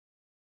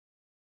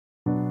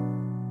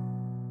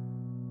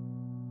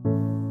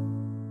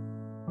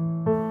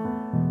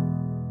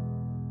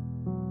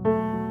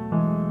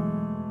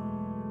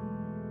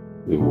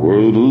The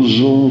world was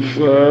on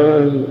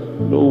fire,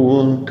 no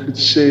one could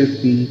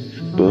save me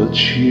but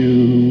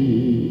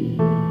you.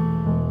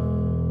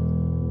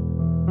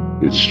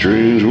 It's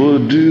strange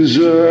what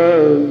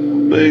desire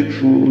make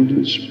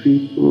foolish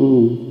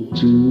people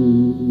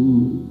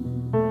do.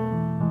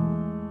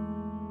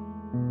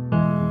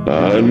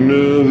 I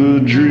never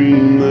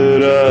dreamed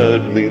that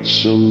I'd meet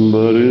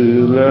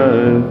somebody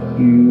like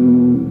you.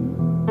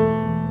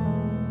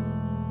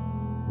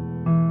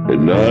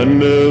 And I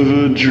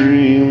never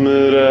dreamed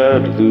that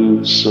I'd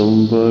lose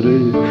somebody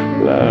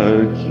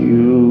like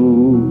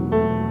you.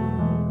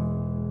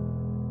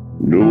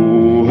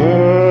 No, I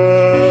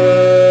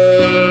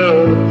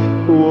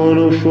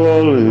wanna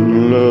fall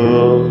in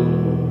love.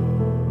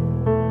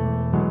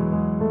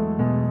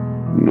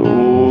 No,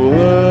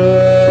 I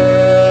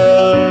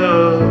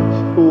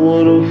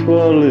wanna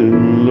fall in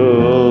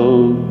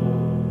love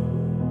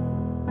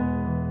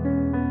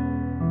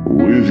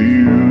with you.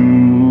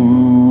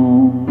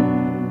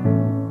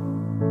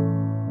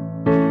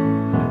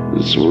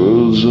 This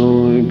world's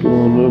only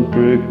gonna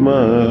break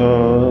my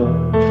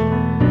heart.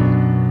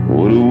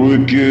 What a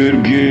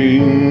wicked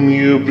game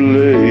you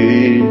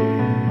play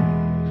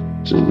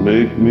to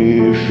make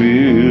me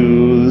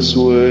feel this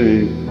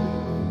way.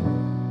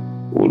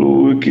 What a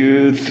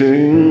wicked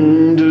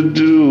thing to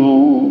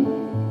do,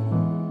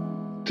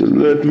 to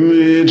let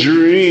me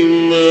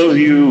dream of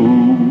you.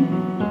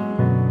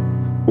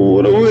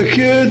 What a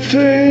wicked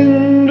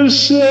thing to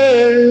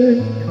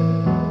say.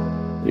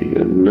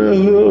 You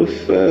never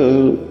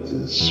felt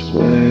this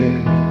way.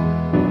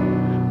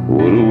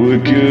 What a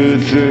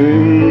wicked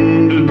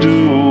thing to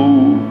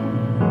do,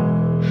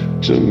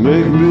 to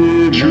make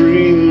me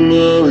dream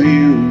of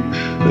you.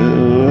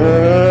 And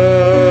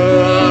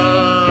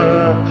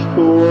I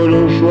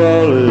wanna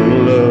fall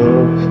in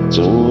love.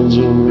 Someone's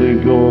only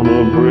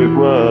gonna break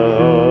my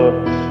heart.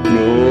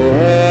 No,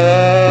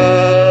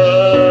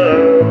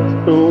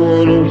 I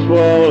wanna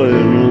fall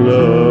in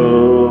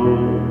love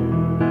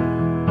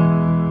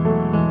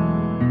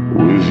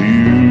with you.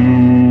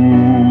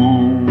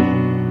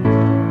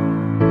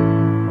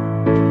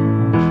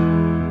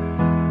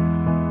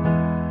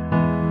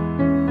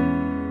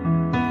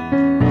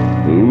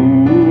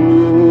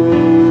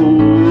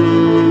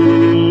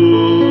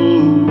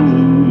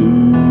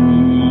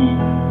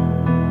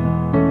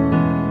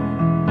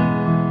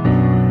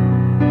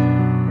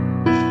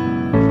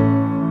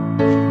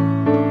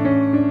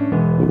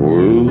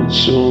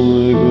 It's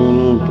only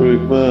gonna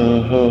break my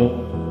heart.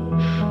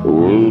 The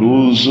world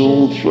was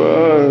on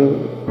fire,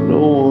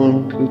 no one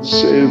could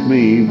save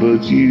me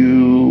but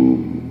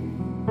you.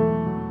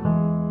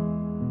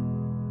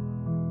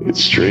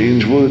 It's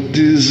strange what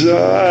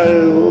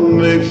desire will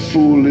make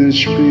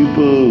foolish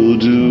people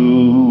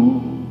do.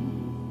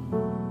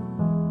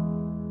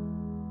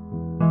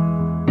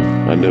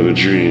 I never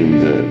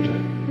dreamed that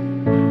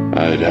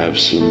I'd have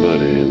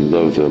somebody and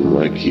love them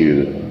like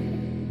you.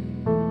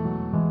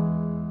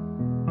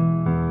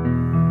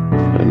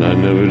 And I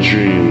never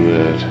dreamed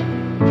that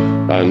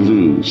I'd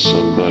lose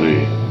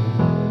somebody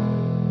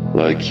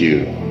like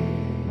you.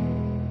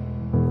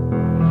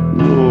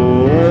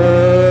 No, I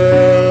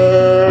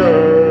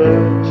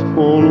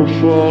wanna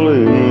fall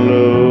in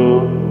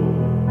love.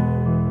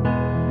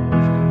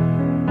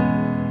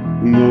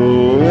 No,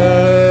 I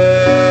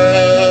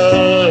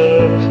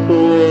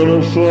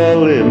wanna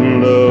fall in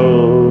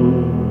love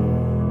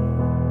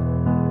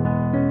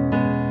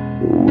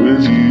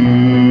with you.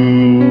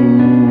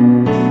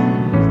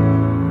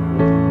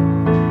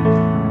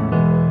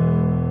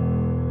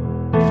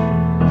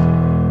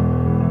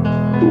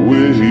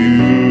 With you.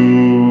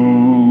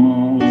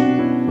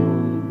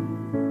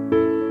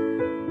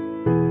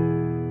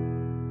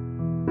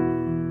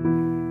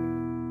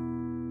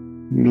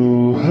 No,